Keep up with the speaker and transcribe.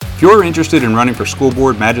If you're interested in running for school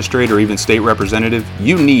board, magistrate, or even state representative,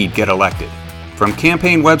 you need Get Elected. From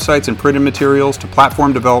campaign websites and printed materials to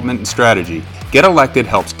platform development and strategy, Get Elected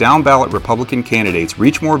helps down-ballot Republican candidates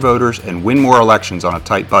reach more voters and win more elections on a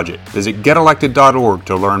tight budget. Visit getelected.org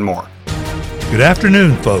to learn more. Good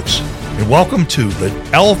afternoon, folks, and welcome to The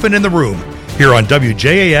Elephant in the Room here on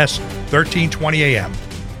WJAS 1320 AM.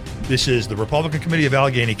 This is the Republican Committee of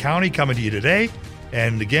Allegheny County coming to you today,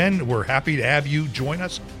 and again, we're happy to have you join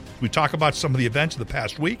us. We talk about some of the events of the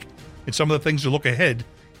past week and some of the things to look ahead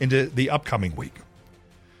into the upcoming week.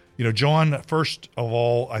 You know, John, first of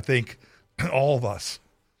all, I think all of us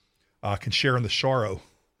can share in the sorrow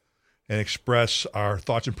and express our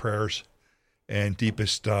thoughts and prayers and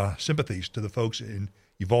deepest sympathies to the folks in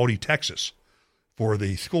Uvalde, Texas, for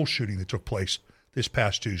the school shooting that took place this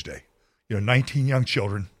past Tuesday. You know, 19 young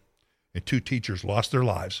children and 2 teachers lost their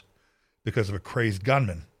lives because of a crazed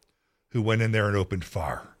gunman who went in there and opened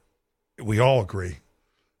fire. We all agree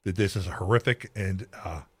that this is a horrific and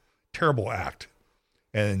terrible act.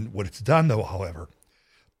 And what it's done, though, however,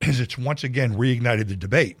 is it's once again reignited the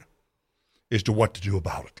debate as to what to do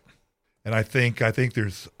about it. And I think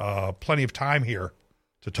there's plenty of time here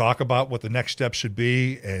to talk about what the next step should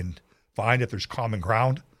be and find if there's common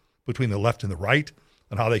ground between the left and the right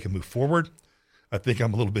on how they can move forward. I think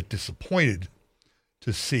I'm a little bit disappointed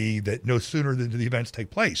to see that no sooner than the events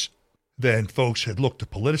take place than folks had looked to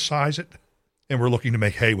politicize it and were looking to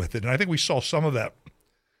make hay with it. And I think we saw some of that.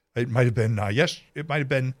 It might have been, it might have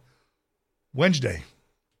been Wednesday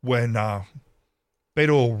when Beto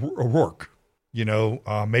O'Rourke,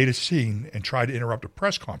 made a scene and tried to interrupt a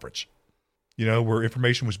press conference, where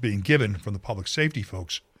information was being given from the public safety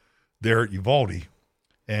folks there at Uvalde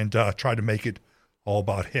and tried to make it all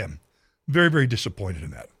about him. Very, very disappointed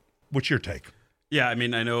in that. What's your take? Yeah, I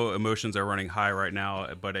mean, I know emotions are running high right now,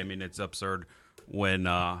 but I mean, it's absurd when,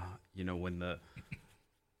 when the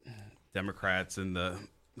Democrats and the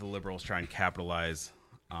liberals try and capitalize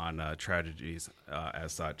on tragedies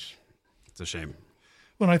as such. It's a shame.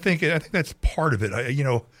 Well, I think that's part of it.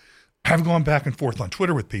 I've gone back and forth on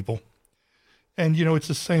Twitter with people, and, it's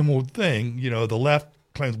the same old thing. The left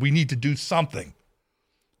claims we need to do something,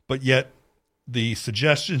 but yet the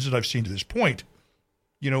suggestions that I've seen to this point,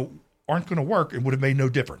 aren't going to work and would have made no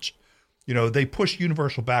difference. They push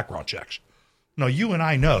universal background checks. Now, you and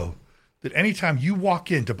I know that anytime you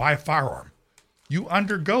walk in to buy a firearm, you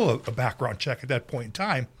undergo a background check at that point in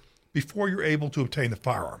time before you're able to obtain the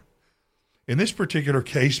firearm. In this particular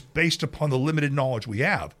case, based upon the limited knowledge we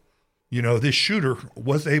have, this shooter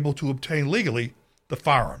was able to obtain legally the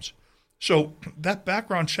firearms. So that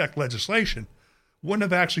background check legislation wouldn't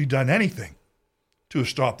have actually done anything to have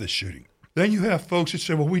stopped this shooting. Then you have folks that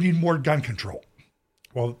say, well, we need more gun control.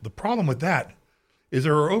 Well, the problem with that is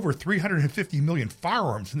there are over 350 million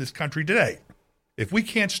firearms in this country today. If we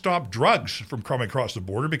can't stop drugs from coming across the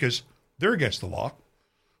border because they're against the law,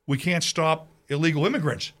 we can't stop illegal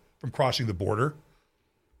immigrants from crossing the border,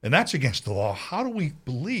 and that's against the law. How do we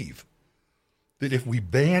believe that if we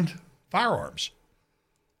banned firearms,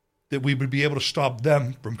 that we would be able to stop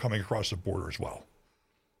them from coming across the border as well?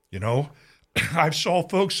 I've saw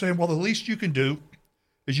folks saying, well, the least you can do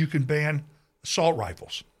is you can ban assault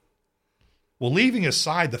rifles. Well, leaving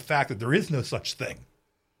aside the fact that there is no such thing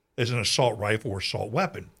as an assault rifle or assault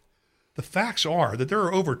weapon, the facts are that there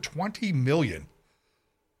are over 20 million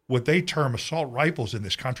what they term assault rifles in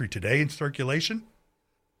this country today in circulation.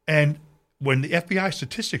 And when the FBI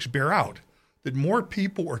statistics bear out that more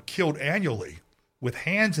people are killed annually with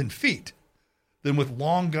hands and feet than with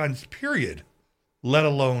long guns, period, let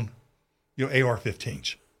alone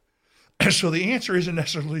AR-15s. So the answer isn't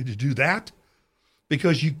necessarily to do that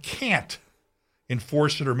because you can't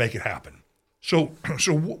enforce it or make it happen. So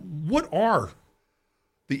what are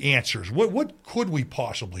the answers? What could we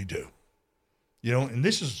possibly do? And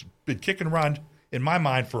this has been kicking around in my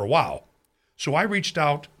mind for a while. So I reached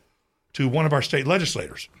out to one of our state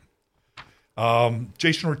legislators,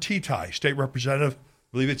 Jason Ortiz, state representative, I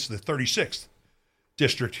believe it's the 36th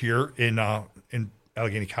district here in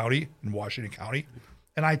Allegheny County, in Washington County.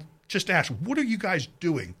 And I just asked, what are you guys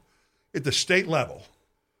doing at the state level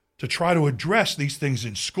to try to address these things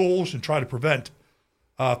in schools and try to prevent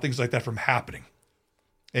things like that from happening?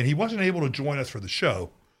 And he wasn't able to join us for the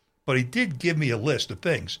show, but he did give me a list of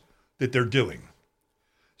things that they're doing.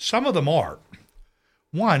 Some of them are,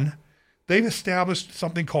 one, they've established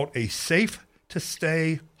something called a Safe to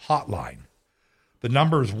Stay hotline. The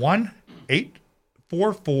number is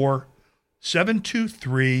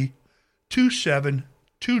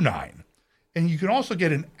 1-844-723-2729. And you can also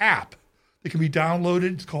get an app that can be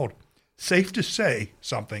downloaded. It's called Safe to Say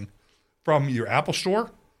something from your Apple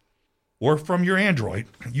Store or from your Android.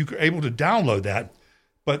 You're able to download that.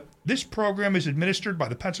 But this program is administered by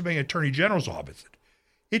the Pennsylvania Attorney General's office.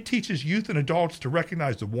 It teaches youth and adults to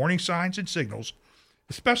recognize the warning signs and signals,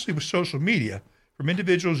 especially with social media, from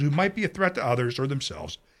individuals who might be a threat to others or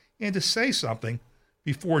themselves, and to say something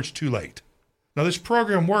before it's too late. Now, this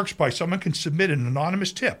program works by someone can submit an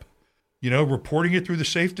anonymous tip, reporting it through the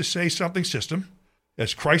Safe to Say Something system.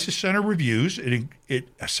 As Crisis Center reviews,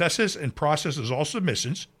 it assesses and processes all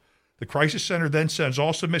submissions. The Crisis Center then sends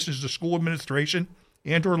all submissions to school administration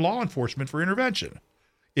and or law enforcement for intervention.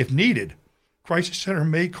 If needed, Crisis Center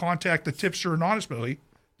may contact the tipster anonymously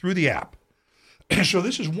through the app. So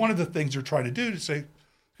this is one of the things they're trying to do to say,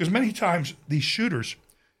 because many times these shooters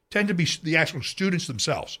tend to be the actual students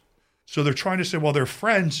themselves. So they're trying to say, well, their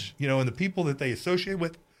friends, and the people that they associate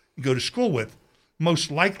with and go to school with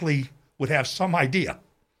most likely would have some idea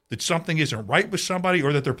that something isn't right with somebody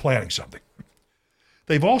or that they're planning something.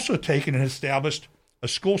 They've also taken and established a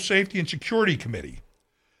School Safety and Security Committee.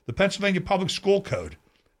 The Pennsylvania Public School Code,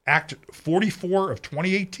 Act 44 of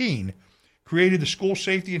 2018, created the School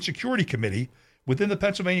Safety and Security Committee within the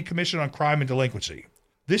Pennsylvania Commission on Crime and Delinquency.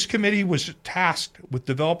 This committee was tasked with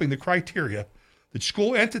developing the criteria that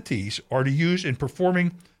school entities are to use in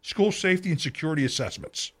performing school safety and security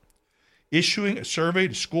assessments, issuing a survey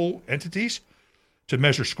to school entities to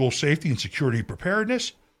measure school safety and security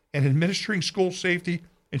preparedness, and administering school safety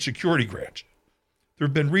and security grants. There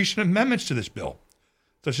have been recent amendments to this bill,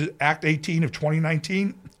 such as Act 18 of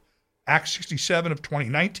 2019, Act 67 of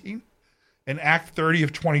 2019, and Act 30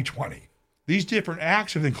 of 2020. These different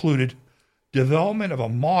acts have included development of a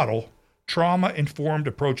model trauma-informed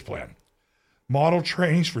approach plan, model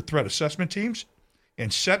trainings for threat assessment teams,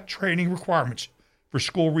 and set training requirements for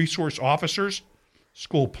school resource officers,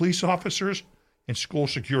 school police officers, and school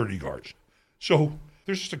security guards. So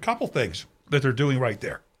there's just a couple things that they're doing right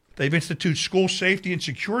there. They've instituted School Safety and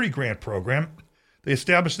Security Grant Program. They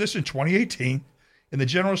established this in 2018, and the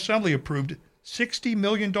General Assembly approved $60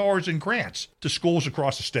 million in grants to schools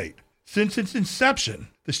across the state. Since its inception,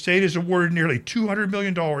 the state has awarded nearly $200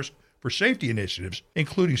 million for safety initiatives,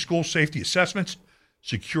 including school safety assessments,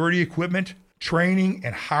 security equipment, training,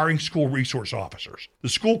 and hiring school resource officers. The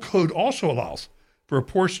school code also allows for a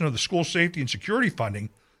portion of the school safety and security funding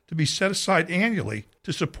to be set aside annually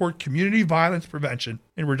to support community violence prevention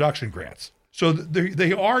and reduction grants. So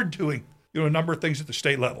they are doing a number of things at the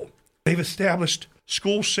state level. They've established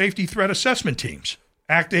school safety threat assessment teams.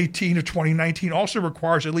 Act 18 of 2019 also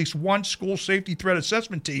requires at least one school safety threat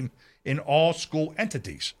assessment team in all school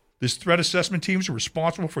entities. This threat assessment teams are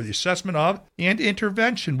responsible for the assessment of and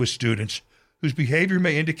intervention with students whose behavior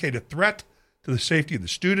may indicate a threat to the safety of the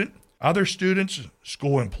student, other students,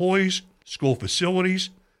 school employees, school facilities,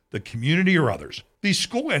 the community, or others. These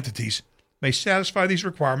school entities may satisfy these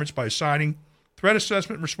requirements by assigning threat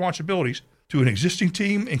assessment responsibilities to an existing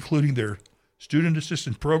team, including their student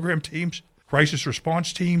assistance program teams, crisis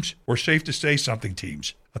response teams, or Safe to Say Something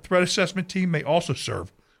teams. A threat assessment team may also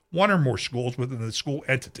serve one or more schools within the school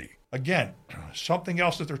entity. Again, something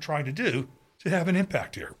else that they're trying to do to have an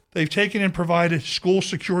impact here. They've taken and provided school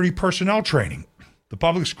security personnel training. The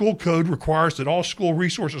Public School Code requires that all school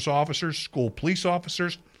resources officers, school police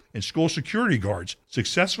officers, and school security guards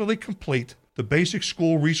successfully complete the basic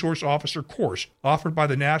school resource officer course offered by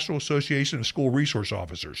the National Association of School Resource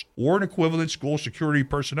Officers, or an equivalent school security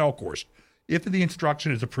personnel course, if the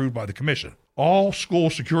instruction is approved by the Commission. All school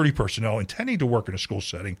security personnel intending to work in a school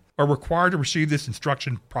setting are required to receive this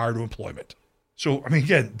instruction prior to employment. So,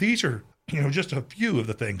 again, these are just a few of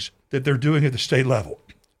the things that they're doing at the state level.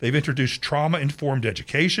 They've introduced trauma-informed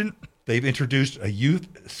education. They've introduced a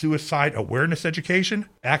youth suicide awareness education.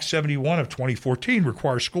 Act 71 of 2014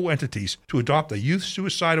 requires school entities to adopt a youth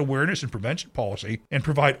suicide awareness and prevention policy and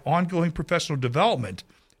provide ongoing professional development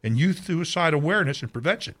in youth suicide awareness and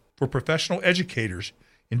prevention for professional educators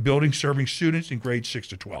in buildings serving students in grades 6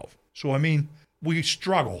 to 12. So, we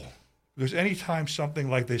struggle because anytime something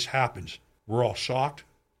like this happens, we're all shocked,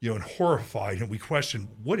 and horrified, and we question,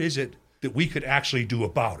 what is it that we could actually do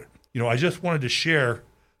about it? I just wanted to share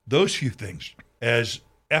those few things as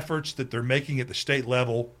efforts that they're making at the state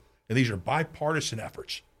level, and these are bipartisan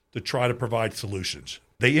efforts to try to provide solutions.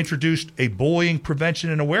 They introduced a bullying prevention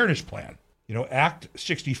and awareness plan. Act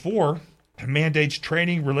 64 mandates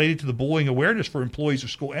training related to the bullying awareness for employees of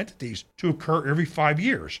school entities to occur every 5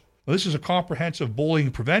 years. Now, this is a comprehensive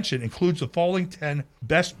bullying prevention, includes the following 10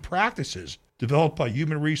 best practices developed by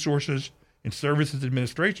human resources and services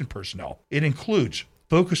administration personnel. It includes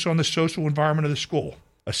focus on the social environment of the school,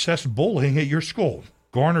 assess bullying at your school,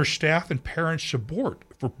 Garner staff and parents support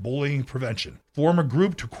for bullying prevention. Form a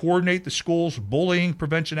group to coordinate the school's bullying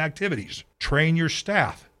prevention activities. Train your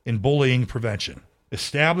staff in bullying prevention.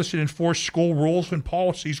 Establish and enforce school rules and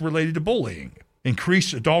policies related to bullying.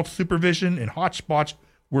 Increase adult supervision in hotspots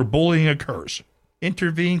where bullying occurs.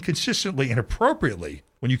 Intervene consistently and appropriately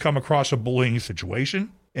when you come across a bullying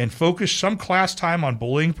situation, and focus some class time on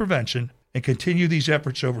bullying prevention and continue these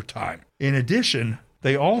efforts over time. In addition,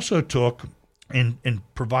 they also took and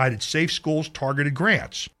provided Safe Schools targeted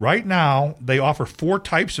grants. Right now, they offer 4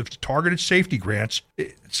 types of targeted safety grants.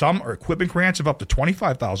 Some are equipment grants of up to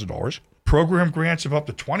 $25,000, program grants of up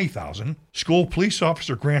to $20,000, school police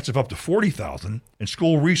officer grants of up to $40,000, and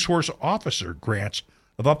school resource officer grants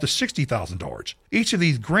of up to $60,000. Each of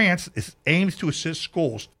these grants aims to assist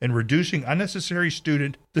schools in reducing unnecessary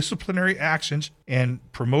student disciplinary actions and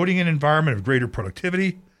promoting an environment of greater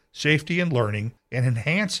productivity, safety, and learning, and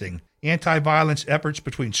enhancing anti-violence efforts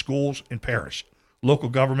between schools and parents, local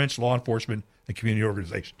governments, law enforcement, and community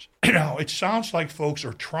organizations. Now, it sounds like folks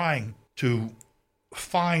are trying to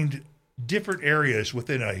find different areas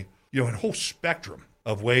within a whole spectrum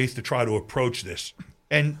of ways to try to approach this.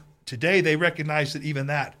 And today, they recognize that even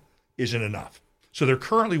that isn't enough. So they're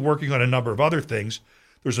currently working on a number of other things.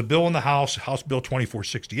 There's a bill in the House, House Bill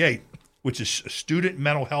 2468, which is student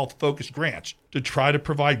mental health focused grants to try to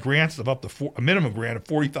provide grants of up to a minimum grant of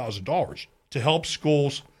 $40,000 to help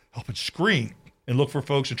schools help and screen and look for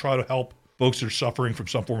folks and try to help folks that are suffering from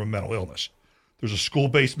some form of mental illness. There's a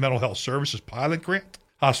school-based mental health services pilot grant,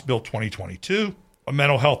 House Bill 2022, a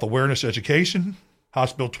mental health awareness education,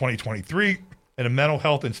 House Bill 2023, and a mental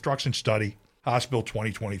health instruction study, House Bill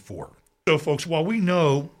 2024. So, folks, while we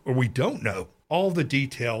know or we don't know all the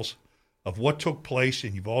details of what took place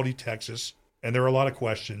in Uvalde, Texas, and there are a lot of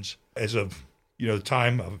questions as of the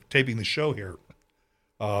time of taping the show here.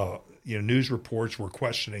 News reports were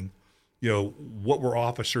questioning, what were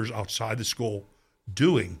officers outside the school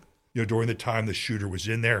doing, during the time the shooter was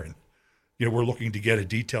in there, and we're looking to get a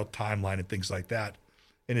detailed timeline and things like that.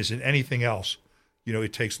 And as in anything else,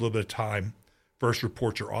 it takes a little bit of time. First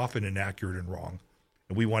reports are often inaccurate and wrong,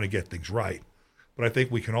 and we want to get things right. But I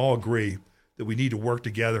think we can all agree that we need to work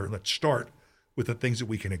together, and let's start with the things that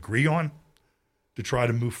we can agree on to try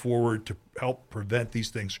to move forward to help prevent these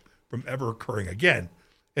things from ever occurring again,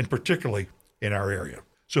 and particularly in our area.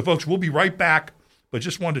 So, folks, we'll be right back, but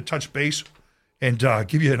just wanted to touch base and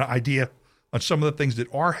give you an idea on some of the things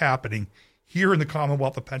that are happening here in the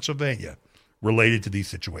Commonwealth of Pennsylvania related to these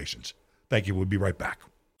situations. Thank you. We'll be right back.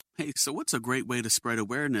 Hey, so what's a great way to spread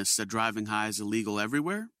awareness that driving high is illegal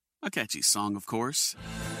everywhere? A catchy song, of course.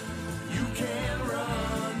 You can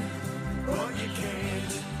run, but you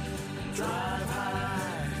can't drive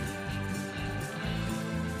high.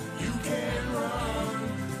 You can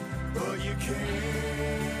run, but you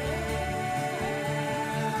can't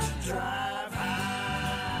drive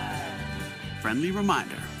high. Friendly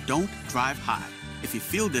reminder, don't drive high. If you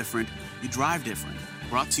feel different, you drive different.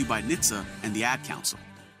 Brought to you by NHTSA and the Ad Council.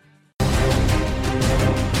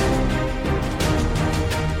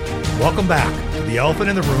 Welcome back to the Elephant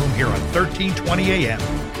in the Room here on 1320 AM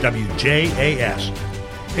WJAS.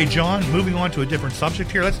 Hey, John, moving on to a different subject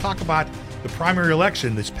here. Let's talk about the primary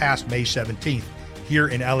election this past May 17th here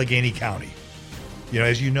in Allegheny County.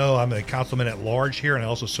 As you know, I'm a councilman at large here, and I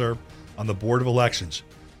also serve on the Board of Elections.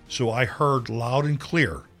 So I heard loud and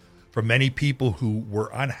clear from many people who were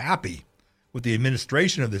unhappy with the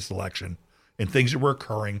administration of this election and things that were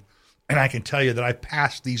occurring. And I can tell you that I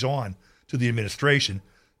passed these on to the administration,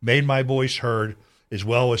 made my voice heard, as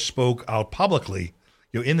well as spoke out publicly,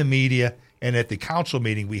 in the media and at the council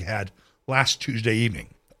meeting we had last Tuesday evening.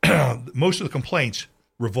 Most of the complaints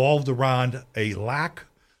revolved around a lack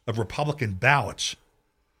of Republican ballots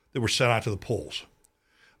that were sent out to the polls.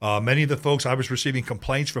 Many of the folks, I was receiving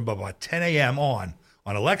complaints from about 10 a.m. on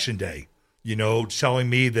Election Day, telling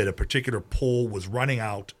me that a particular poll was running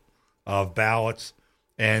out of ballots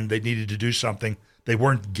and they needed to do something. They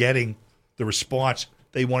weren't getting the response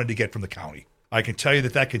they wanted to get from the county. I can tell you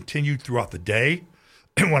that continued throughout the day.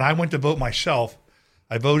 And when I went to vote myself,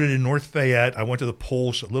 I voted in North Fayette. I went to the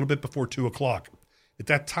polls a little bit before 2 o'clock. At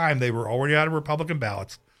that time, they were already out of Republican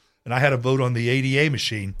ballots, and I had to vote on the ADA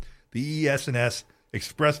machine, the ES&S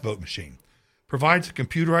Express Vote machine. Provides a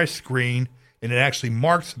computerized screen, and it actually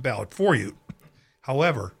marks the ballot for you.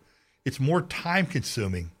 However, it's more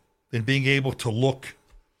time-consuming than being able to look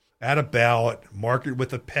at a ballot, mark it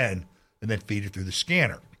with a pen, and then feed it through the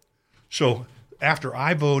scanner. So after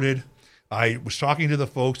I voted, I was talking to the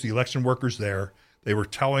folks, the election workers there. They were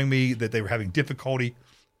telling me that they were having difficulty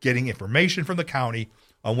getting information from the county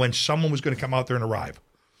on when someone was going to come out there and arrive.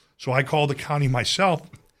 So I called the county myself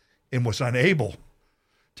and was unable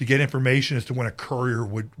to get information as to when a courier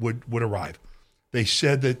would arrive. They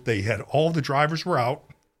said that they had all the drivers were out.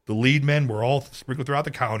 The lead men were all sprinkled throughout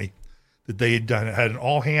the county, that they had an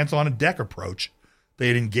all hands on a deck approach. They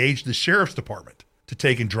had engaged the sheriff's department to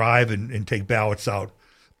take and drive and take ballots out,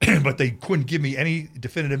 but they couldn't give me any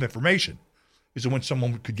definitive information as to when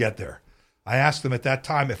someone could get there. I asked them at that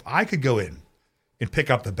time if I could go in and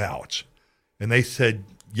pick up the ballots, and they said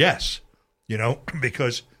yes,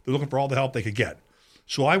 because they're looking for all the help they could get.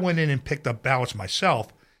 So I went in and picked up ballots myself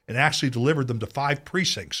and actually delivered them to 5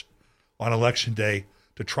 precincts on Election Day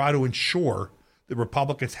to try to ensure that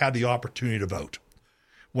Republicans had the opportunity to vote.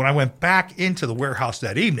 When I went back into the warehouse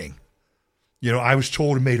that evening, I was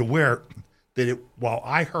told and made aware that while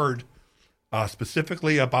I heard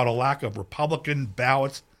specifically about a lack of Republican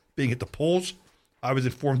ballots being at the polls, I was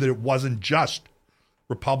informed that it wasn't just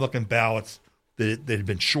Republican ballots that had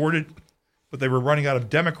been shorted, but they were running out of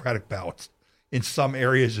Democratic ballots in some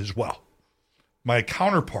areas as well. My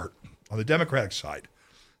counterpart on the Democratic side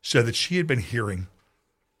said that she had been hearing,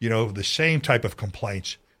 the same type of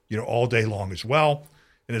complaints, all day long as well.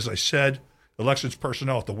 And as I said, elections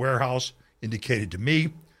personnel at the warehouse indicated to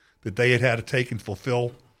me that they had to take and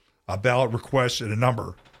fulfill ballot requests at a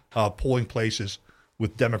number of polling places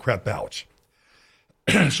with Democrat ballots.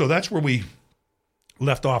 So that's where we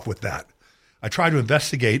left off with that. I tried to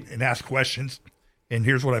investigate and ask questions, and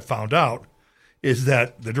here's what I found out, is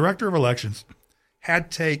that the director of elections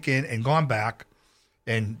had taken and gone back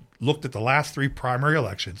and looked at the last 3 primary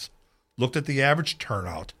elections, looked at the average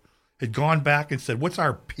turnout, had gone back and said, what's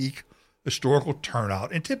our peak historical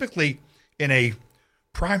turnout? And typically in a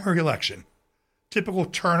primary election, typical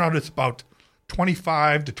turnout is about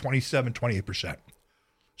 25 to 27, 28%.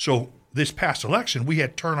 So this past election, we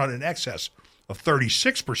had turnout in excess of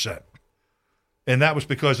 36%. And that was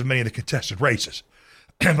because of many of the contested races.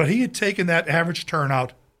 But he had taken that average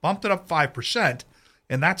turnout, bumped it up 5%,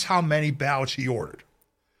 and that's how many ballots he ordered.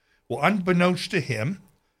 Well, unbeknownst to him,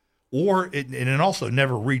 and it also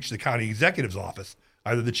never reached the county executive's office,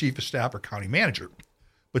 either the chief of staff or county manager,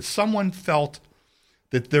 but someone felt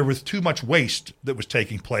that there was too much waste that was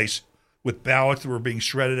taking place with ballots that were being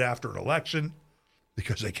shredded after an election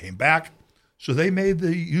because they came back. So they made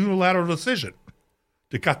the unilateral decision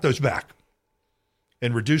to cut those back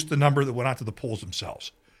and reduce the number that went out to the polls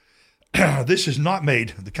themselves. This has not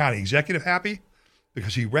made the county executive happy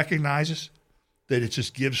because he recognizes that it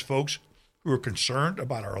just gives folks who are concerned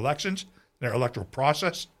about our elections and our electoral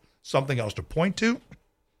process something else to point to.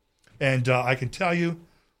 And I can tell you,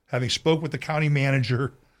 having spoke with the county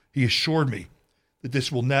manager, he assured me that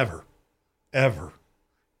this will never, ever,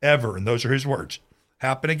 ever, and those are his words,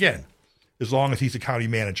 happen again as long as he's a county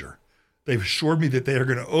manager. They've assured me that they are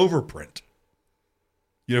going to overprint,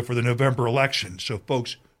 for the November election. So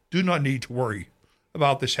folks do not need to worry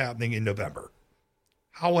about this happening in November.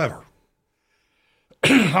 However,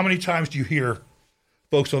 how many times do you hear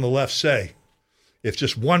folks on the left say, if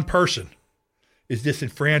just one person is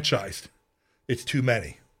disenfranchised, it's too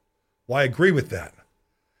many? Well, I agree with that.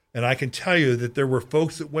 And I can tell you that there were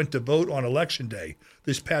folks that went to vote on Election Day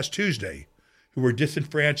this past Tuesday who were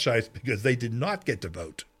disenfranchised because they did not get to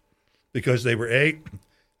vote, because they were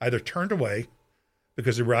either turned away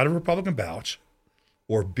because they were out of Republican ballots,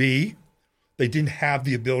 or B, they didn't have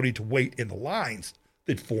the ability to wait in the lines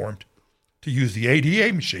that formed to use the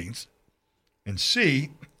ADA machines, and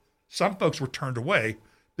C, some folks were turned away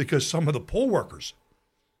because some of the poll workers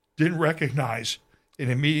didn't recognize and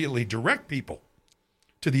immediately direct people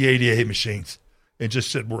to the ADA machines and just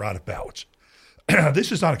said, we're out of ballots.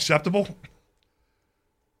 This is not acceptable.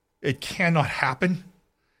 It cannot happen.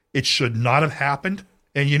 It should not have happened.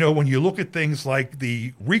 And, when you look at things like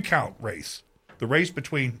the recount race, the race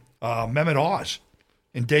between Mehmet Oz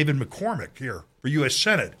and David McCormick here for U.S.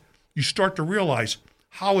 Senate, you start to realize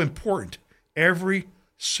how important every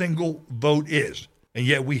single vote is. And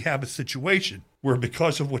yet we have a situation where,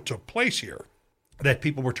 because of what took place here, that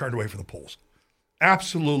people were turned away from the polls.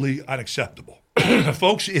 Absolutely unacceptable.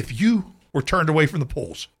 Folks, if you were turned away from the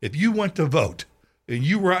polls, if you went to vote and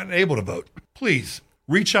you were unable to vote, please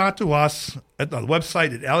reach out to us at the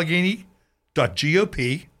website at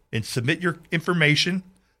allegheny.gop and submit your information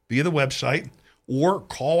via the website, or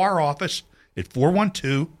call our office at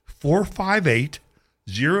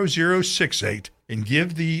 412-458-0068 and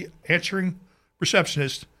give the answering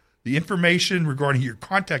receptionist the information regarding your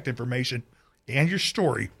contact information and your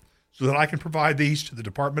story so that I can provide these to the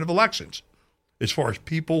Department of Elections as far as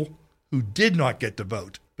people who did not get to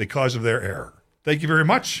vote because of their error. Thank you very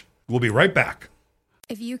much. We'll be right back.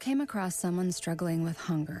 If you came across someone struggling with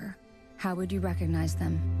hunger, how would you recognize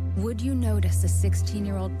them? Would you notice a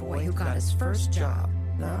 16-year-old boy who got his first job?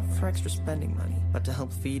 Not for extra spending money, but to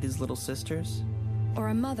help feed his little sisters? Or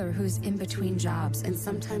a mother who's in between jobs and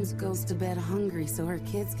sometimes goes to bed hungry so her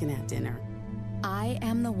kids can have dinner? I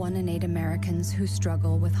am the 1 in 8 Americans who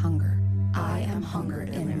struggle with hunger. I am hunger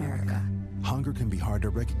in America. Hunger can be hard to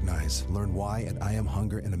recognize. Learn why at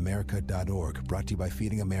IamHungerInAmerica.org. Brought to you by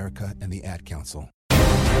Feeding America and the Ad Council.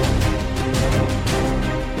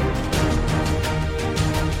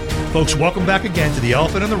 Folks, welcome back again to the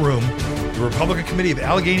Elephant in the Room, the Republican Committee of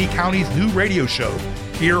Allegheny County's new radio show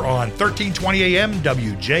here on 1320 AM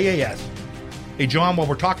WJAS. Hey, John, while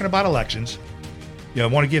we're talking about elections, I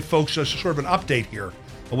want to give folks a sort of an update here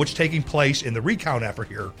on what's taking place in the recount effort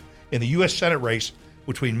here in the U.S. Senate race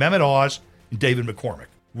between Mehmet Oz and David McCormick.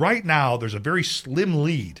 Right now, there's a very slim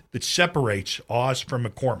lead that separates Oz from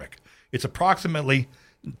McCormick. It's approximately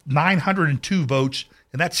 902 votes,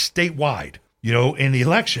 and that's statewide. In the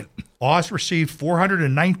election, Oz received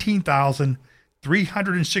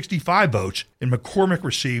 419,365 votes, and McCormick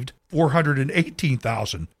received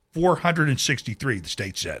 418,463, the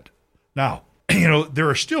state said. Now, there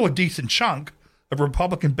are still a decent chunk of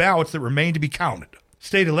Republican ballots that remain to be counted.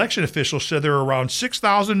 State election officials said there are around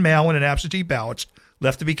 6,000 mail-in and absentee ballots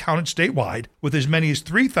left to be counted statewide, with as many as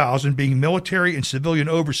 3,000 being military and civilian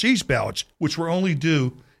overseas ballots, which were only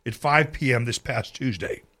due at 5 p.m. this past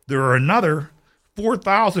Tuesday. There are another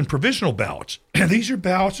 4,000 provisional ballots, and these are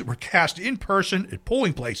ballots that were cast in person at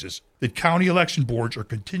polling places that county election boards are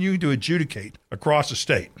continuing to adjudicate across the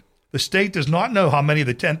state. The state does not know how many of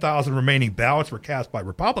the 10,000 remaining ballots were cast by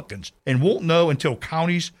Republicans and won't know until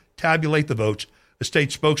counties tabulate the votes, a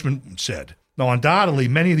state spokesman said. Now, undoubtedly,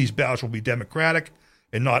 many of these ballots will be Democratic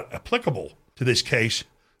and not applicable to this case,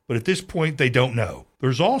 but at this point, they don't know.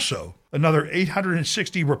 There's also another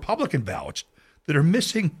 860 Republican ballots that are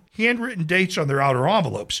missing handwritten dates on their outer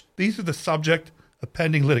envelopes. These are the subject of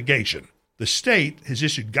pending litigation. The state has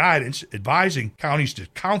issued guidance advising counties to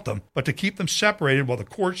count them, but to keep them separated while the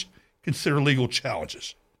courts consider legal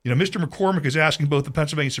challenges. Mr. McCormick is asking both the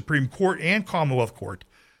Pennsylvania Supreme Court and Commonwealth Court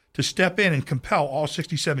to step in and compel all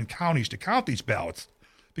 67 counties to count these ballots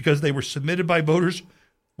because they were submitted by voters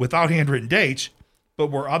without handwritten dates, but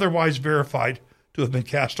were otherwise verified to have been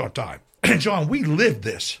cast on time. John, we lived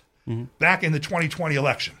this back in the 2020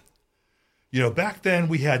 election. Back then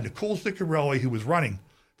we had Nicole Ziccarelli, who was running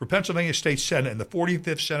for Pennsylvania State Senate in the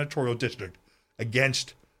 45th Senatorial District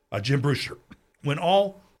against Jim Brewster. When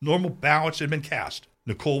all normal ballots had been cast,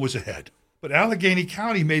 Nicole was ahead. But Allegheny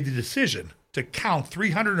County made the decision to count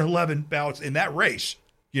 311 ballots in that race,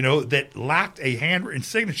 that lacked a handwritten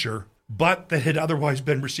signature, but that had otherwise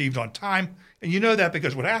been received on time. And that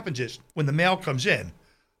because what happens is when the mail comes in,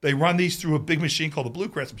 they run these through a big machine called the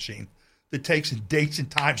Bluecrest machine that takes dates and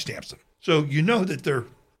timestamps them. So that they're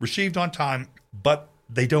received on time, but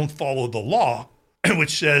they don't follow the law,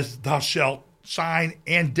 which says thou shalt sign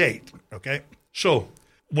and date, okay? So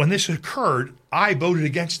when this occurred, I voted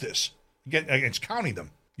against this, against counting them,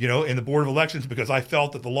 in the Board of Elections because I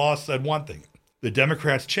felt that the law said one thing. The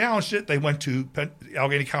Democrats challenged it. They went to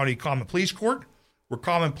Allegheny County Common Pleas Court, where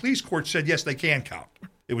Common Pleas Court said, yes, they can count.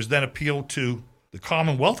 It was then appealed to the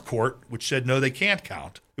Commonwealth Court, which said, no, they can't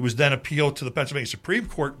count. It was then appealed to the Pennsylvania Supreme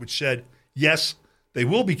Court, which said, yes, they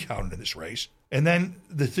will be counted in this race. And then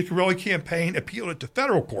the Ziccarelli campaign appealed it to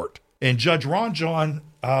federal court. And Judge Ron John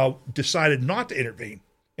decided not to intervene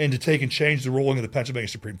and to take and change the ruling of the Pennsylvania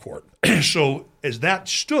Supreme Court. So as that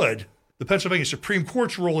stood, the Pennsylvania Supreme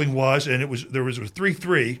Court's ruling was, and there was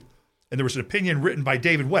 3-3, and there was an opinion written by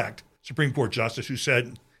David Wecht, Supreme Court Justice, who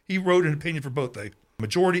said he wrote an opinion for both the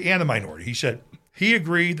majority and the minority. He said he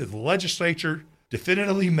agreed that the legislature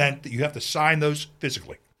definitively meant that you have to sign those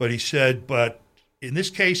physically. But he said, but in this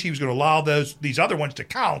case, he was going to allow these other ones to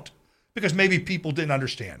count because maybe people didn't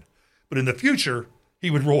understand. But in the future,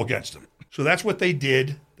 he would rule against them. So that's what they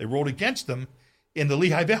did. They ruled against them in the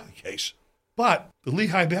Lehigh Valley case. But the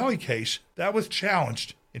Lehigh Valley case, that was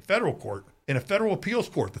challenged in federal court, in a federal appeals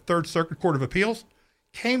court, the Third Circuit Court of Appeals,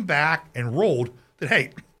 came back and ruled that, hey,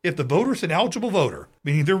 if the voter's an eligible voter,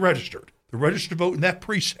 meaning they're registered to vote in that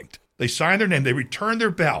precinct, they sign their name, they return their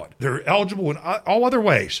ballot, they're eligible in all other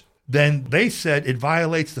ways, then they said it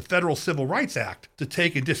violates the Federal Civil Rights Act to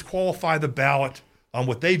take and disqualify the ballot on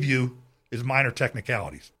what they view as minor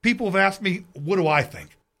technicalities. People have asked me, what do I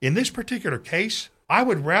think? In this particular case, I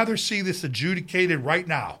would rather see this adjudicated right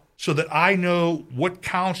now so that I know what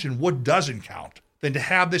counts and what doesn't count than to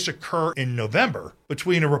have this occur in November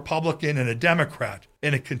between a Republican and a Democrat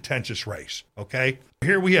in a contentious race, okay?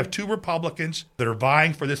 Here we have two Republicans that are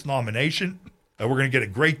vying for this nomination. We're going to get a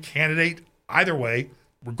great candidate either way,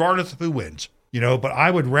 regardless of who wins. But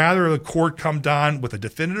I would rather the court come down with a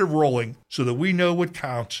definitive ruling so that we know what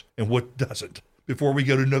counts and what doesn't before we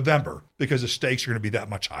go to November, because the stakes are going to be that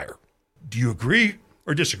much higher. Do you agree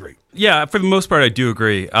or disagree? Yeah, for the most part, I do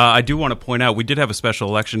agree. I do want to point out we did have a special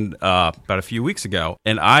election about a few weeks ago,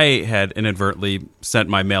 and I had inadvertently sent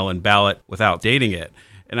my mail-in ballot without dating it.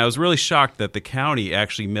 And I was really shocked that the county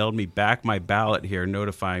actually mailed me back my ballot here,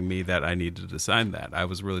 notifying me that I needed to sign that. I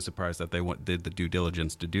was really surprised that they did the due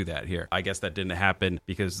diligence to do that here. I guess that didn't happen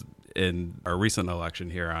because in our recent election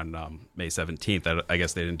here on May 17th, I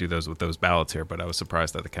guess they didn't do those with those ballots here, but I was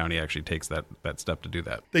surprised that the county actually takes that step to do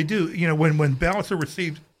that. They do. When ballots are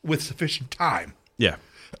received with sufficient time, yeah,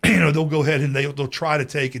 they'll go ahead and they'll try to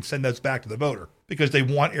take and send those back to the voter because they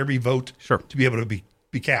want every vote to be able to be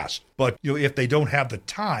cast. But if they don't have the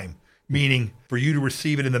time, meaning for you to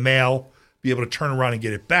receive it in the mail, be able to turn around and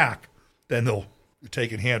get it back, then they'll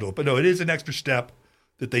take and handle it. But no, it is an extra step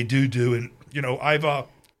that they do. And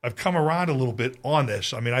I've come around a little bit on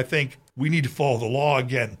this. I mean, I think we need to follow the law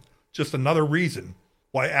again. Just another reason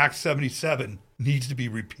why Act 77 needs to be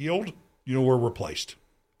repealed, or replaced.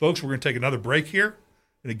 Folks, we're going to take another break here.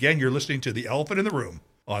 And again, you're listening to The Elephant in the Room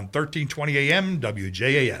on 1320 AM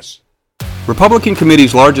WJAS. Republican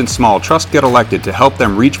committees large and small trust Get Elected to help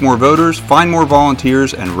them reach more voters, find more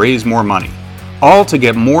volunteers, and raise more money. All to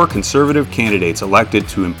get more conservative candidates elected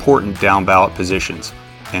to important down-ballot positions.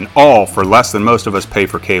 And all for less than most of us pay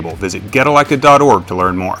for cable. Visit GetElected.org to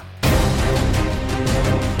learn more.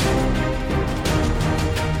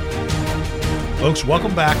 Folks,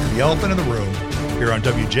 welcome back to The Elephant in the Room here on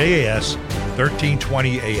WJAS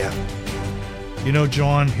 1320 AM.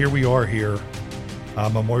 John, here we are here.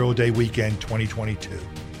 Memorial Day weekend 2022,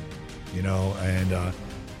 and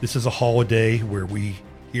this is a holiday where we,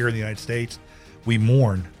 here in the United States, we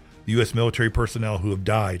mourn the U.S. military personnel who have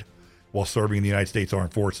died while serving in the United States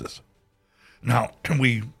Armed Forces. Now,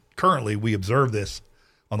 we observe this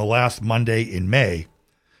on the last Monday in May,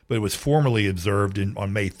 but it was formally observed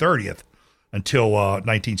on May 30th until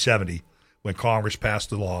 1970, when Congress passed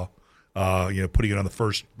the law, putting it on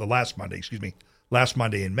last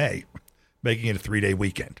Monday in May, making it a 3-day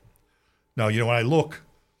weekend. Now, when I look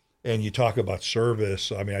and you talk about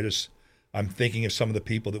service, I mean, I'm thinking of some of the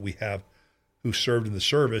people that we have who served in the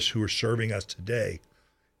service who are serving us today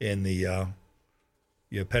in the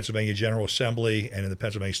Pennsylvania General Assembly and in the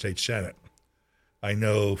Pennsylvania State Senate. I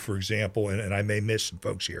know, for example, and I may miss some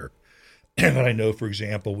folks here, but I know, for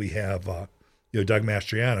example, we have Doug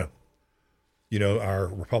Mastriano, our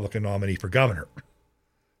Republican nominee for governor,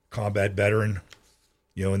 combat veteran.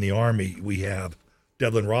 In the Army, we have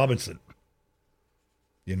Devlin Robinson,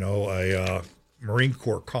 a Marine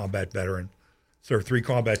Corps combat veteran, served 3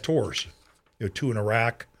 combat tours, 2 in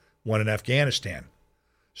Iraq, 1 in Afghanistan,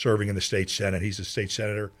 serving in the state Senate. He's a state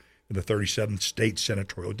senator in the 37th State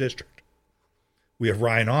Senatorial District. We have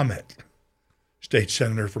Ryan Ahmed, state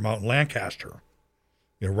senator from out in Lancaster.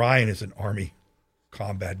 Ryan is an Army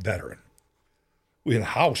combat veteran. We have the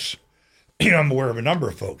House. I'm aware of a number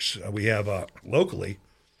of folks. We have locally,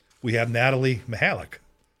 we have Natalie Mihalik,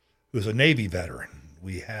 who's a Navy veteran.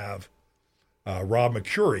 We have Rob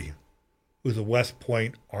McCurry, who's a West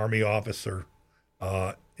Point Army officer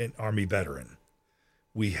and Army veteran.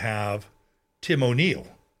 We have Tim O'Neill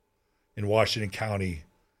in Washington County,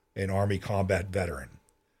 an Army combat veteran.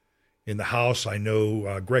 In the House, I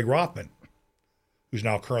know Greg Rothman, who's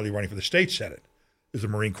now currently running for the state Senate, is a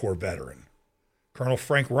Marine Corps veteran. Colonel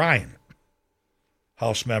Frank Ryan,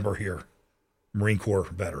 House member here, Marine Corps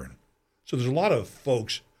veteran. So there's a lot of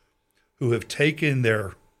folks who have taken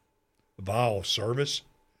their vow of service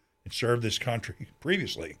and served this country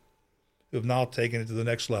previously, who have now taken it to the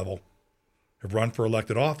next level, have run for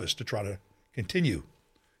elected office to try to continue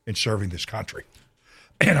in serving this country.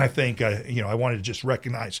 And I think, I wanted to just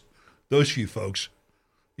recognize those few folks,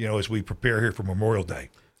 as we prepare here for Memorial Day.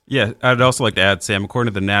 Yeah, I'd also like to add, Sam,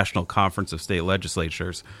 according to the National Conference of State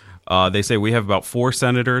Legislatures, they say we have about 4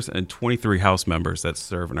 senators and 23 House members that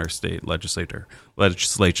serve in our state legislature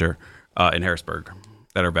in Harrisburg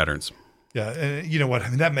that are veterans. Yeah, and you know what? I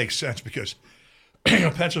mean, that makes sense because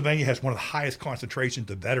Pennsylvania has one of the highest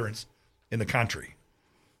concentrations of veterans in the country.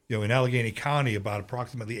 In Allegheny County, about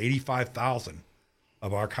approximately 85,000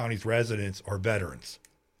 of our county's residents are veterans.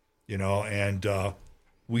 And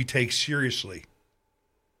we take seriously,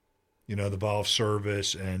 the vow of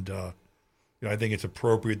service, and I think it's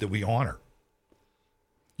appropriate that we honor,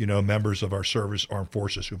 members of our service armed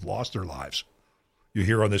forces who've lost their lives. You're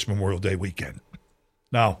here on this Memorial Day weekend.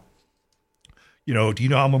 Now, do you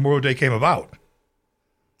know how Memorial Day came about?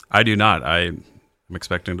 I do not. I'm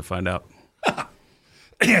expecting to find out.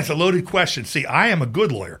 It's a loaded question. See, I am a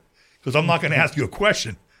good lawyer because I'm not going to ask you a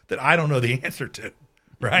question that I don't know the answer to,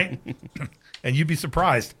 right? And you'd be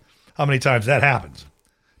surprised how many times that happens.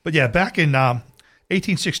 But yeah, back in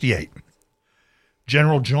 1868,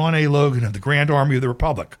 General John A. Logan of the Grand Army of the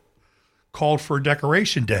Republic called for a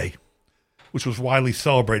Decoration Day, which was widely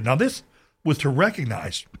celebrated. Now, this was to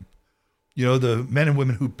recognize, the men and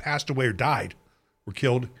women who passed away or died, were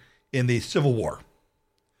killed in the Civil War.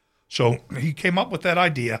 So he came up with that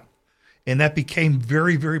idea, and that became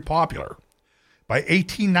very, very popular. By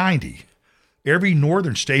 1890, every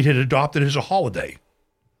northern state had adopted it as a holiday.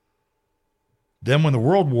 Then when the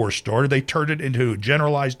World War started, they turned it into a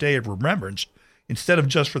generalized day of remembrance instead of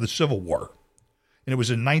just for the Civil War. And it was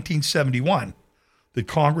in 1971 that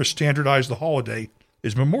Congress standardized the holiday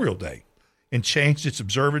as Memorial Day and changed its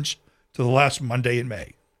observance to the last Monday in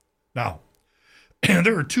May. Now,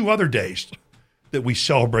 there are two other days that we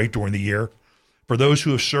celebrate during the year for those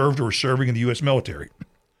who have served or are serving in the U.S. military.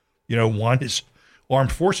 One is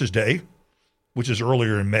Armed Forces Day, which is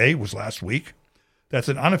earlier in May, was last week. That's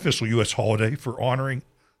an unofficial U.S. holiday for honoring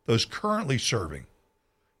those currently serving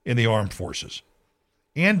in the armed forces.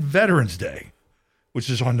 And Veterans Day, which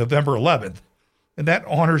is on November 11th, and that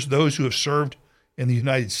honors those who have served in the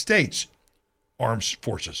United States Armed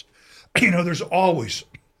Forces. There's always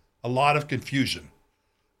a lot of confusion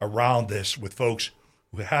around this with folks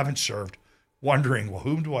who haven't served, wondering, well,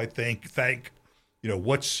 whom do I thank,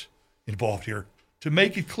 what's involved here? To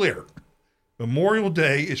make it clear, Memorial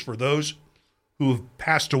Day is for those who have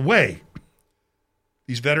passed away,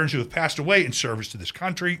 these veterans who have passed away in service to this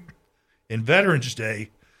country, and Veterans Day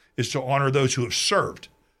is to honor those who have served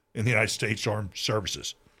in the United States Armed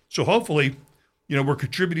Services. So hopefully, we're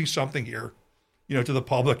contributing something here, to the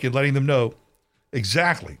public and letting them know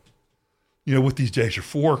exactly, what these days are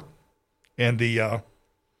for and the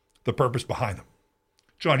purpose behind them.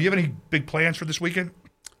 John, do you have any big plans for this weekend?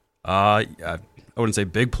 I wouldn't say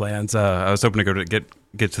big plans. I was hoping to go to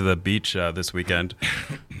get to the beach this weekend.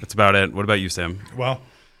 That's about it. What about you, Sam? Well,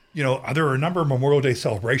 there are a number of Memorial Day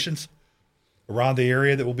celebrations around the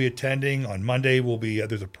area that we'll be attending. On Monday,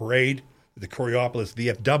 there's a parade that the Coriopolis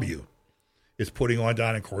VFW is putting on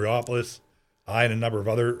down in Coriopolis. I and a number of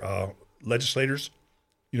other legislators,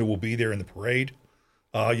 will be there in the parade.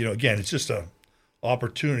 Again, it's just an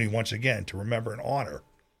opportunity once again to remember and honor,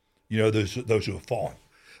 those who have fallen.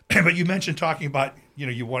 But you mentioned talking about,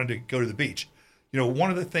 you wanted to go to the beach. One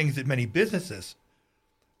of the things that many businesses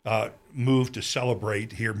moved to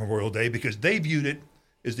celebrate here Memorial Day because they viewed it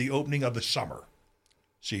as the opening of the summer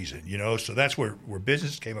season, so that's where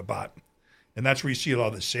business came about. And that's where you see a lot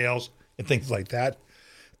of the sales and things like that.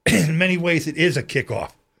 In many ways, it is a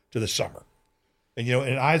kickoff to the summer. And,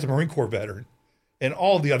 and I, as a Marine Corps veteran, and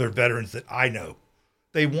all the other veterans that I know,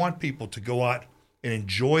 they want people to go out and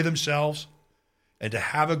enjoy themselves and to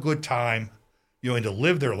have a good time, and to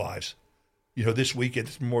live their lives, this weekend,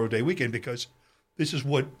 this Memorial Day weekend, because this is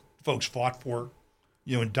what folks fought for,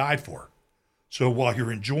 and died for. So while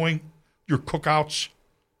you're enjoying your cookouts,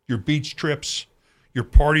 your beach trips, your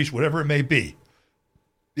parties, whatever it may be,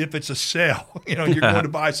 if it's a sale, you're going to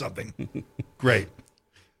buy something, great.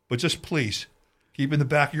 But just please keep in the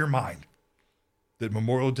back of your mind that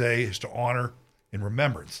Memorial Day is to honor in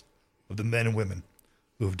remembrance of the men and women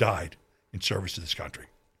who have died in service to this country.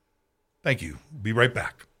 Thank you. We'll be right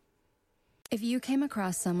back. If you came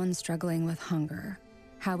across someone struggling with hunger,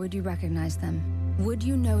 how would you recognize them? Would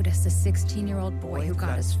you notice a 16-year-old boy who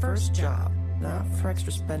got his first job? Not for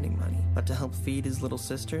extra spending money, but to help feed his little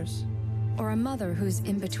sisters? Or a mother who's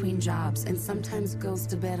in between jobs and sometimes goes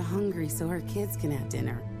to bed hungry so her kids can have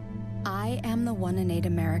dinner? I am the 1 in 8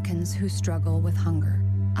 Americans who struggle with hunger.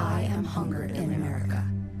 I am hunger in America.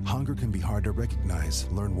 Hunger can be hard to recognize.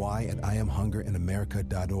 Learn why at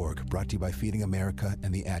IamHungerInAmerica.org. Brought to you by Feeding America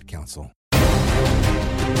and the Ad Council.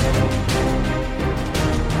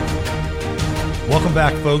 Welcome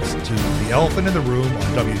back, folks, to The Elephant in the Room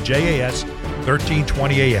on WJAS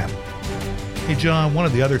 1320 AM. Hey, John, one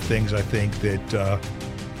of the other things I think that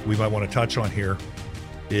we might want to touch on here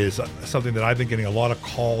is something that I've been getting a lot of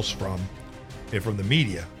calls from the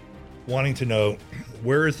media, wanting to know,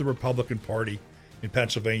 where is the Republican Party in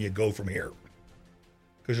Pennsylvania go from here?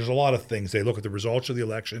 Because there's a lot of things. They look at the results of the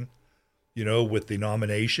election, with the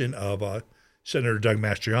nomination of Senator Doug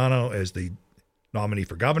Mastriano as the nominee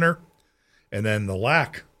for governor, and then the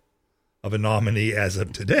lack of a nominee as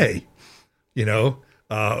of today,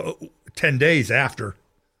 10 days after,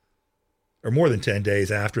 or more than 10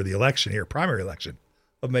 days after the election here, primary election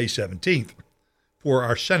of May 17th for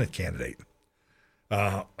our Senate candidate.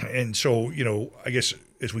 And so, I guess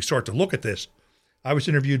as we start to look at this, I was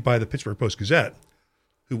interviewed by the Pittsburgh Post-Gazette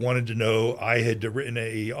who wanted to know I had written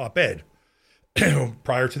a op-ed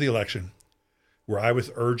prior to the election where I was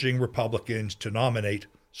urging Republicans to nominate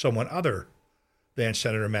someone other than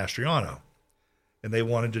Senator Mastriano. And they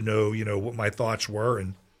wanted to know, what my thoughts were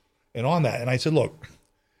and on that. And I said, look,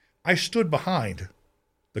 I stood behind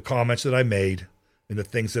the comments that I made and the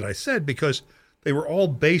things that I said because they were all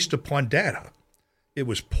based upon data. It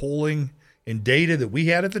was polling and data that we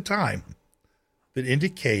had at the time that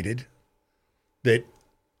indicated that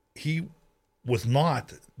he was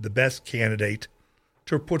not the best candidate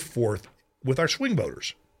to put forth with our swing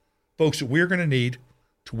voters, folks that we're going to need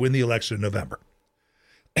to win the election in November.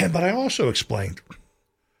 But I also explained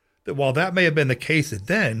that while that may have been the case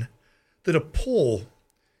then, that a poll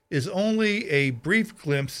is only a brief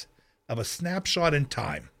glimpse of a snapshot in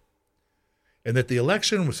time, and that the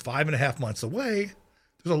election was 5.5 months away.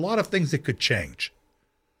 There's a lot of things that could change.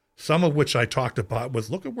 Some of which I talked about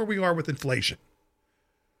was look at where we are with inflation.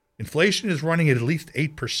 Inflation is running at least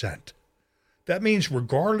 8%. That means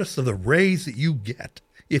regardless of the raise that you get,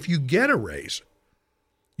 if you get a raise,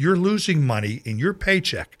 you're losing money in your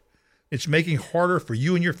paycheck. It's making it harder for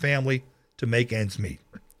you and your family to make ends meet.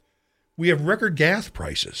 We have record gas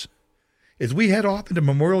prices. As we head off into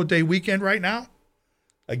Memorial Day weekend right now,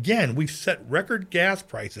 again, we've set record gas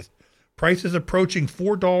prices approaching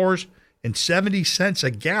 $4.70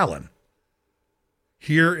 a gallon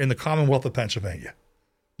here in the Commonwealth of Pennsylvania.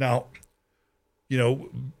 Now,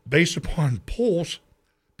 based upon polls,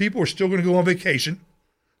 people are still going to go on vacation.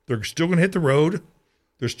 They're still going to hit the road.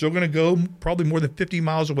 They're still going to go probably more than 50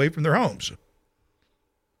 miles away from their homes.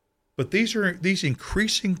 But these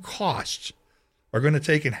increasing costs are going to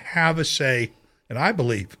take and have a say, and I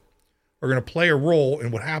believe are going to play a role in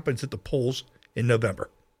what happens at the polls in November.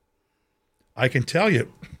 I can tell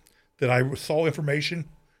you that I saw information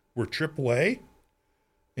where AAA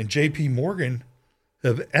and J.P. Morgan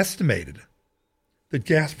have estimated that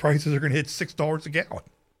gas prices are going to hit $6 a gallon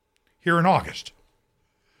here in August.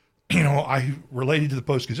 I related to the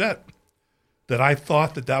Post-Gazette that I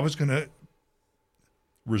thought that was going to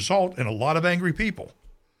result in a lot of angry people.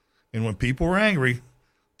 And when people are angry,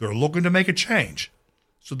 they're looking to make a change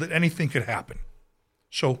so that anything could happen.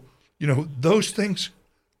 So, those things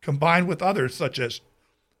combined with others, such as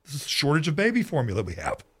the shortage of baby formula we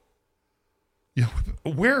have.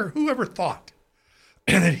 Whoever thought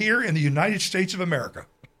that here in the United States of America,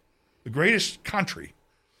 the greatest country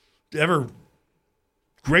to ever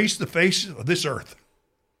grace the face of this earth,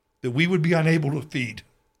 that we would be unable to feed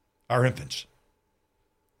our infants.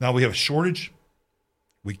 Now we have a shortage.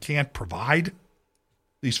 We can't provide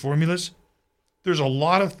these formulas. There's a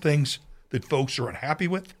lot of things that folks are unhappy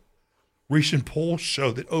with. Recent polls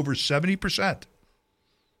show that over 70%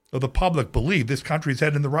 of the public believe this country is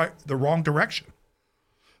heading in the wrong direction.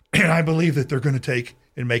 And I believe that they're going to take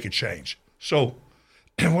and make a change. So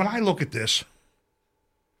when I look at this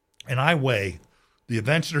and I weigh the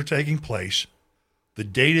events that are taking place, the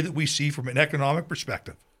data that we see from an economic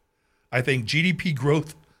perspective, I think GDP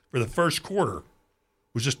growth for the first quarter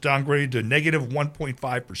was just downgraded to negative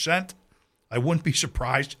 1.5%. I wouldn't be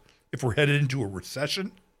surprised if we're headed into a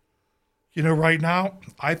recession. Right now,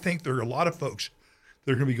 I think there are a lot of folks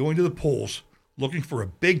that are going to be going to the polls looking for a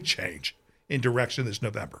big change in direction this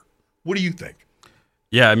November. What do you think?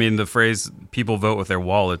 Yeah, I mean, the phrase "people vote with their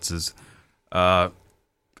wallets" is going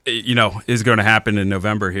to happen in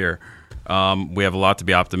November here. We have a lot to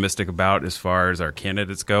be optimistic about as far as our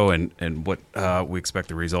candidates go and what we expect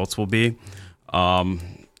the results will be.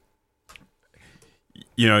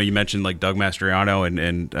 You mentioned like Doug Mastriano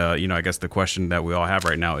and I guess the question that we all have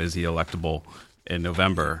right now is he electable in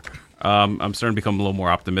November? I'm starting to become a little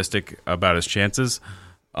more optimistic about his chances.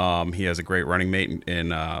 He has a great running mate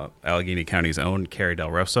in Allegheny County's own Carrie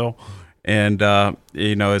Del Rosso. And,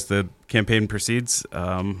 as the campaign proceeds,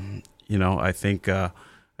 I think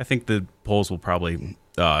the polls will probably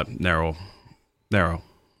narrow. Yeah,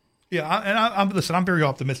 and I'm very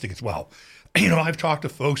optimistic as well. I've talked to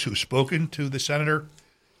folks who've spoken to the senator,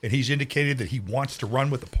 and he's indicated that he wants to run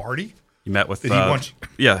with the party. He met with Kim Ward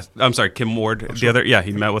he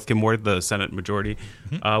met with Kim Ward, the Senate Majority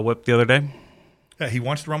Whip, the other day. Yeah, he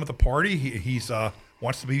wants to run with the party. He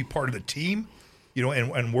wants to be part of the team,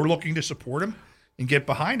 and we're looking to support him and get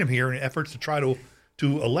behind him here in efforts to try to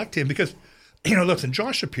elect him because, listen,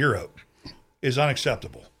 Josh Shapiro is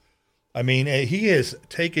unacceptable. I mean, he has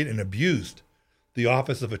taken and abused the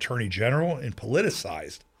office of Attorney General and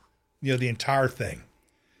politicized, the entire thing.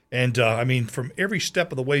 And, from every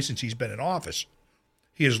step of the way since he's been in office,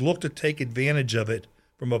 he has looked to take advantage of it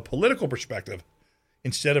from a political perspective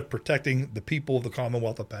instead of protecting the people of the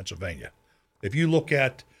Commonwealth of Pennsylvania. If you look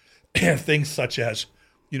at things such as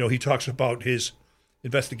he talks about his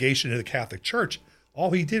investigation into the Catholic Church.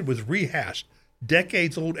 All he did was rehash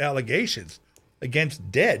decades-old allegations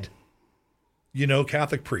against dead,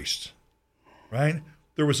 Catholic priests, right?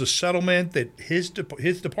 There was a settlement that his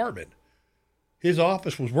department, his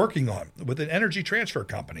office was working on with an energy transfer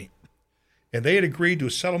company, and they had agreed to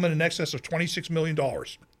a settlement in excess of $26 million.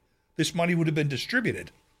 This money would have been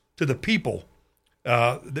distributed to the people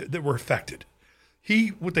that were affected. He,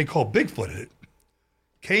 what they call Bigfooted it,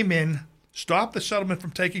 came in, stopped the settlement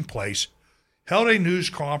from taking place, held a news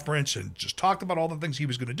conference, and just talked about all the things he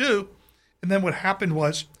was going to do. And then what happened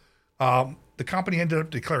was the company ended up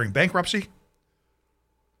declaring bankruptcy,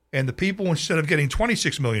 and the people, instead of getting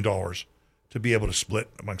 $26 million to be able to split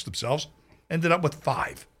amongst themselves, ended up with $5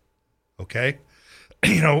 million. Okay?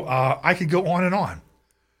 I could go on and on.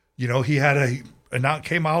 He had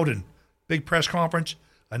came out in big press conference,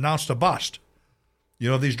 announced a bust,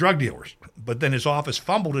 these drug dealers. But then his office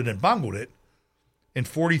fumbled it and bungled it, and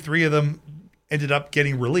 43 of them ended up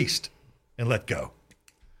getting released and let go.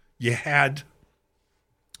 You had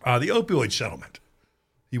the opioid settlement.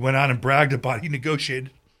 He went on and bragged about he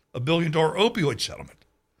negotiated a $1 billion opioid settlement.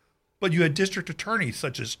 But you had district attorneys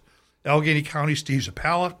such as Allegheny County Steve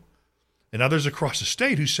Zappala and others across the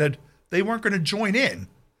state who said they weren't going to join in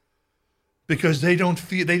because they didn't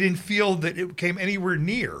feel that it came anywhere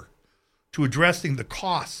near to addressing the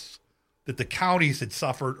costs that the counties had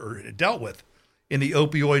suffered or had dealt with in the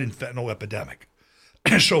opioid and fentanyl epidemic.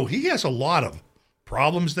 So he has a lot of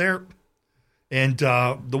problems there. And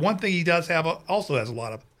the one thing he does have also has a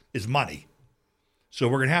lot of is money. So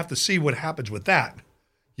we're going to have to see what happens with that.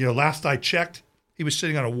 Last I checked, he was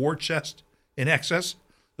sitting on a war chest in excess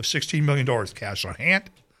of $16 million cash on hand.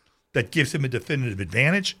 That gives him a definitive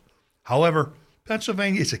advantage. However,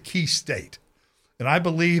 Pennsylvania is a key state. And I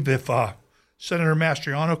believe if Senator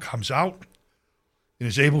Mastriano comes out and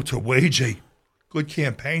is able to wage a good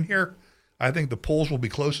campaign here, I think the polls will be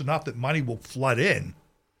close enough that money will flood in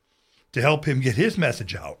to help him get his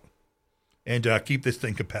message out and keep this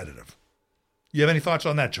thing competitive. You have any thoughts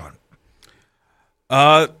on that, John?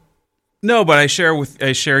 No, but I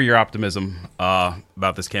share your optimism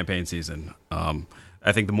about this campaign season.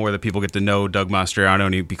 I think the more that people get to know Doug Mastriano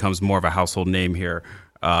and he becomes more of a household name here,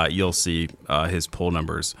 you'll see his poll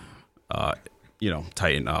numbers,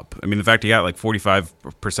 tighten up. I mean, the fact he got like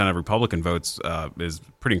 45% of Republican votes is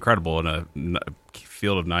pretty incredible in a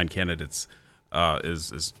field of 9 candidates.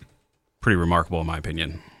 Is pretty remarkable in my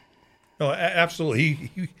opinion. No,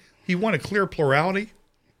 absolutely. He won a clear plurality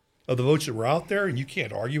of the votes that were out there, and you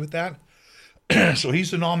can't argue with that. So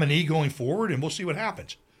he's the nominee going forward, and we'll see what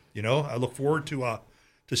happens. I look forward to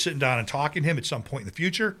sitting down and talking to him at some point in the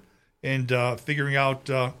future and figuring out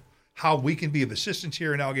how we can be of assistance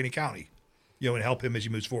here in Allegheny County, and help him as he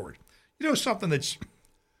moves forward. Something that's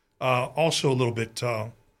also a little bit,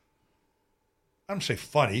 I don't say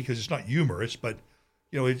funny because it's not humorous, but,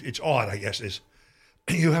 it's odd, I guess, is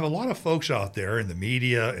you have a lot of folks out there in the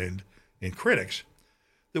media and critics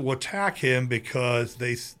that will attack him because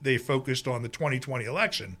they focused on the 2020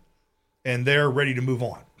 election and they're ready to move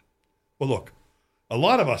on. Well, look, a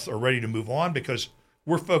lot of us are ready to move on because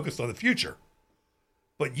we're focused on the future.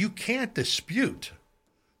 But you can't dispute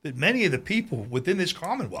that many of the people within this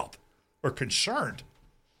Commonwealth are concerned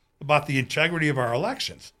about the integrity of our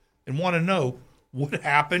elections and want to know what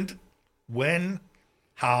happened, when,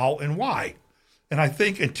 how, and why. And I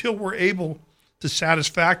think until we're able to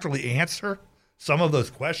satisfactorily answer some of those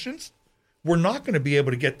questions, we're not going to be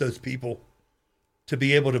able to get those people to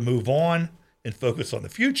be able to move on and focus on the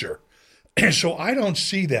future. And so I don't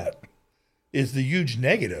see that as the huge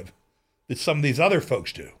negative that some of these other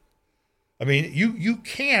folks do. I mean, you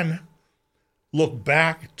can look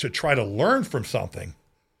back to try to learn from something,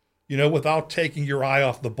 without taking your eye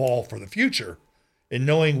off the ball for the future and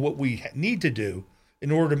knowing what we need to do in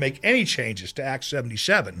order to make any changes to Act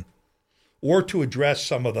 77 or to address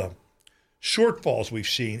some of the shortfalls we've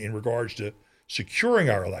seen in regards to securing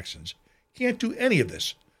our elections. Can't do any of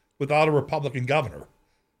this without a Republican governor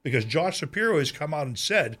because Josh Shapiro has come out and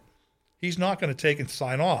said he's not going to take and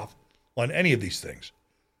sign off on any of these things.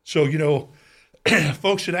 So,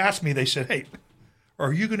 folks had asked me, they said, hey,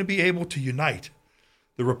 are you going to be able to unite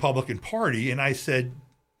the Republican Party? And I said,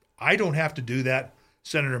 I don't have to do that.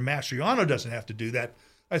 Senator Mastriano doesn't have to do that.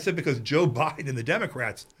 I said, because Joe Biden and the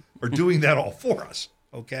Democrats are doing that all for us,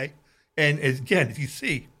 okay? And again, if you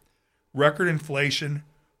see record inflation,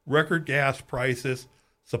 record gas prices,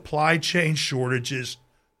 supply chain shortages,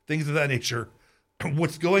 things of that nature,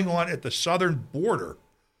 what's going on at the southern border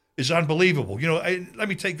is unbelievable. Let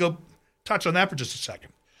me go touch on that for just a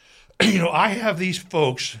second. I have these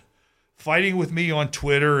folks fighting with me on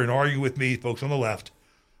Twitter and arguing with me, folks on the left,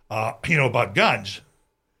 about guns,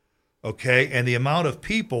 okay, and the amount of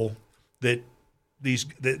people that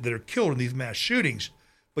are killed in these mass shootings,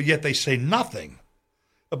 but yet they say nothing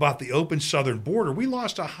about the open southern border. We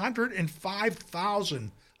lost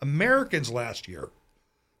 105,000 Americans last year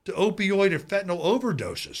to opioid and fentanyl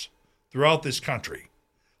overdoses throughout this country.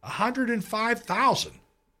 105,000.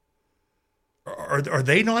 Are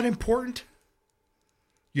they not important?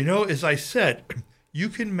 As I said, you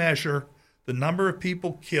can measure the number of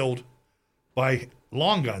people killed by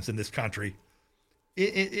long guns in this country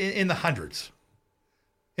in the hundreds.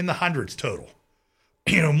 In the hundreds total.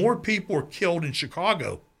 More people are killed in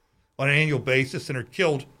Chicago on an annual basis than are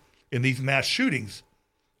killed in these mass shootings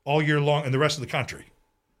all year long in the rest of the country.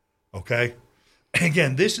 Okay?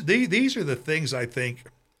 Again, these are the things I think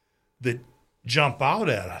that jump out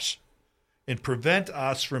at us and prevent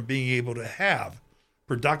us from being able to have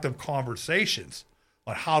productive conversations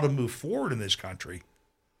on how to move forward in this country,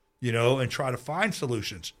 and try to find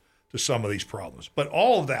solutions to some of these problems. But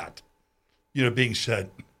all of that, being said,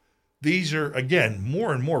 these are, again,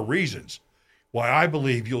 more and more reasons why I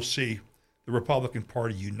believe you'll see the Republican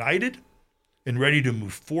Party united and ready to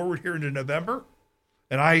move forward here into November.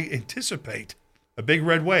 And I anticipate a big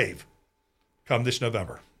red wave come this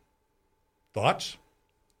November. Thoughts?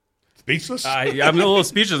 Speechless? I'm a little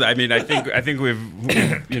speechless. I mean, I think we've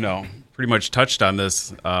pretty much touched on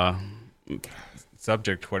this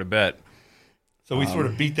subject quite a bit. So we sort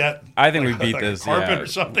of beat that. I think we beat this carpet or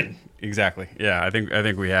something. Exactly. Yeah, I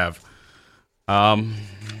think we have. So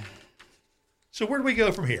where do we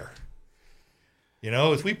go from here?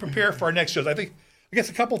 As we prepare for our next shows, I guess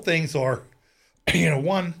a couple things are,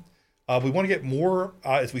 one, we want to get more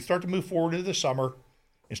as we start to move forward into the summer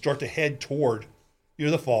and start to head toward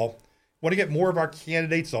the fall. We want to get more of our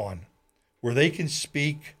candidates on where they can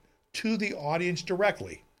speak to the audience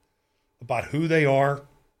directly about who they are,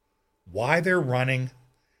 why they're running,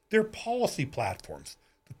 their policy platforms,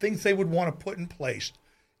 the things they would want to put in place,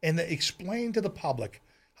 and to explain to the public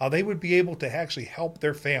how they would be able to actually help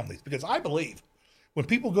their families. Because I believe when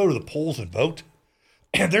people go to the polls and vote,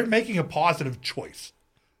 and they're making a positive choice,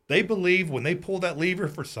 they believe when they pull that lever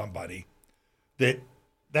for somebody that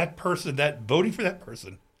person, that voting for that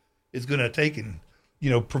person is going to take and,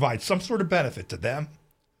 provide some sort of benefit to them,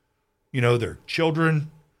 their children,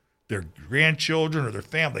 their grandchildren, or their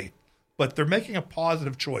family, but they're making a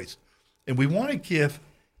positive choice. And we want to give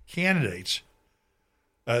candidates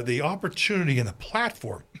the opportunity and the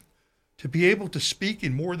platform to be able to speak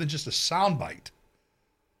in more than just a soundbite,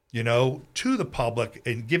 to the public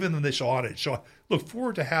and giving them this audit. So I look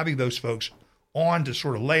forward to having those folks on to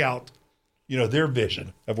sort of lay out, their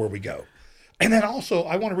vision of where we go. And then also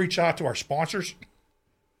I want to reach out to our sponsors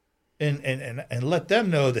and let them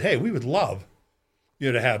know that, hey, we would love,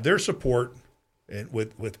 to have their support and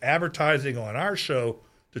with advertising on our show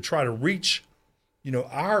to try to reach,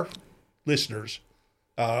 our listeners,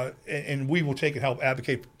 and we will take and help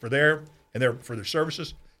advocate for their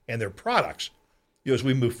services and their products, as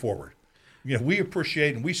we move forward. We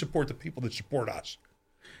appreciate and we support the people that support us.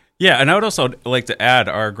 Yeah, and I would also like to add,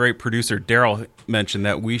 our great producer Daryl mentioned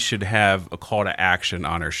that we should have a call to action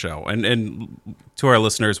on our show. And to our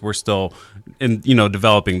listeners, we're still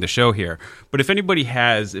developing the show here. But if anybody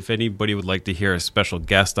would like to hear a special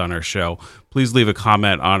guest on our show, please leave a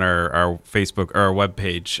comment on our Facebook or our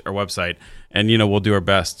website, and we'll do our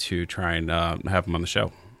best to try and have them on the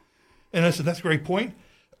show. And that's a great point.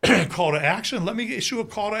 Call to action. Let me issue a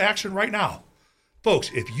call to action right now.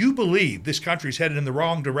 Folks, if you believe this country's headed in the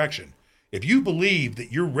wrong direction, if you believe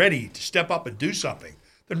that you're ready to step up and do something,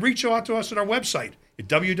 then reach out to us at our website at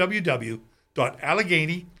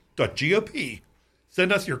www.allegheny.gop.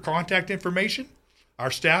 Send us your contact information.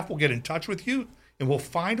 Our staff will get in touch with you, and we'll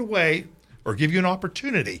find a way or give you an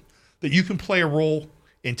opportunity that you can play a role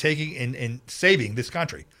in taking in saving this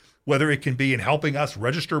country, whether it can be in helping us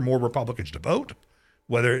register more Republicans to vote,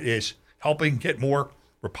 whether it is helping get more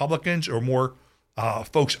Republicans or more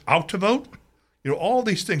folks out to vote. All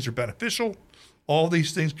these things are beneficial. All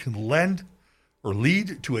these things can lend or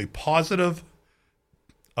lead to a positive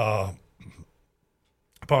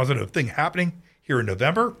thing happening here in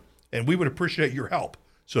November, and we would appreciate your help.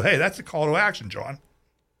 So, hey, that's a call to action, John.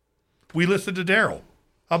 We listened to Daryl.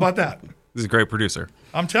 How about that? He's a great producer.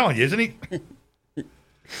 I'm telling you, isn't he?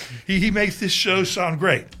 He makes this show sound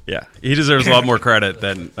great. Yeah, he deserves a lot more credit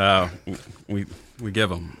than we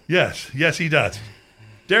give him. Yes, he does.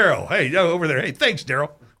 Daryl, hey, over there. Hey, thanks,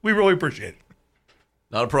 Daryl. We really appreciate it.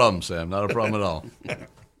 Not a problem, Sam. Not a problem at all.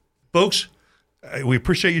 Folks, we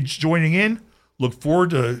appreciate you joining in. Look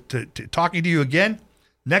forward to talking to you again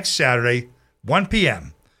next Saturday, 1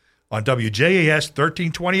 p.m. on WJAS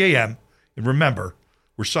 1320 AM. And remember,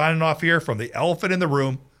 we're signing off here from the Elephant in the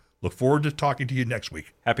Room. Look forward to talking to you next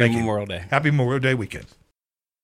week. Happy Memorial Day. Happy Memorial Day weekend.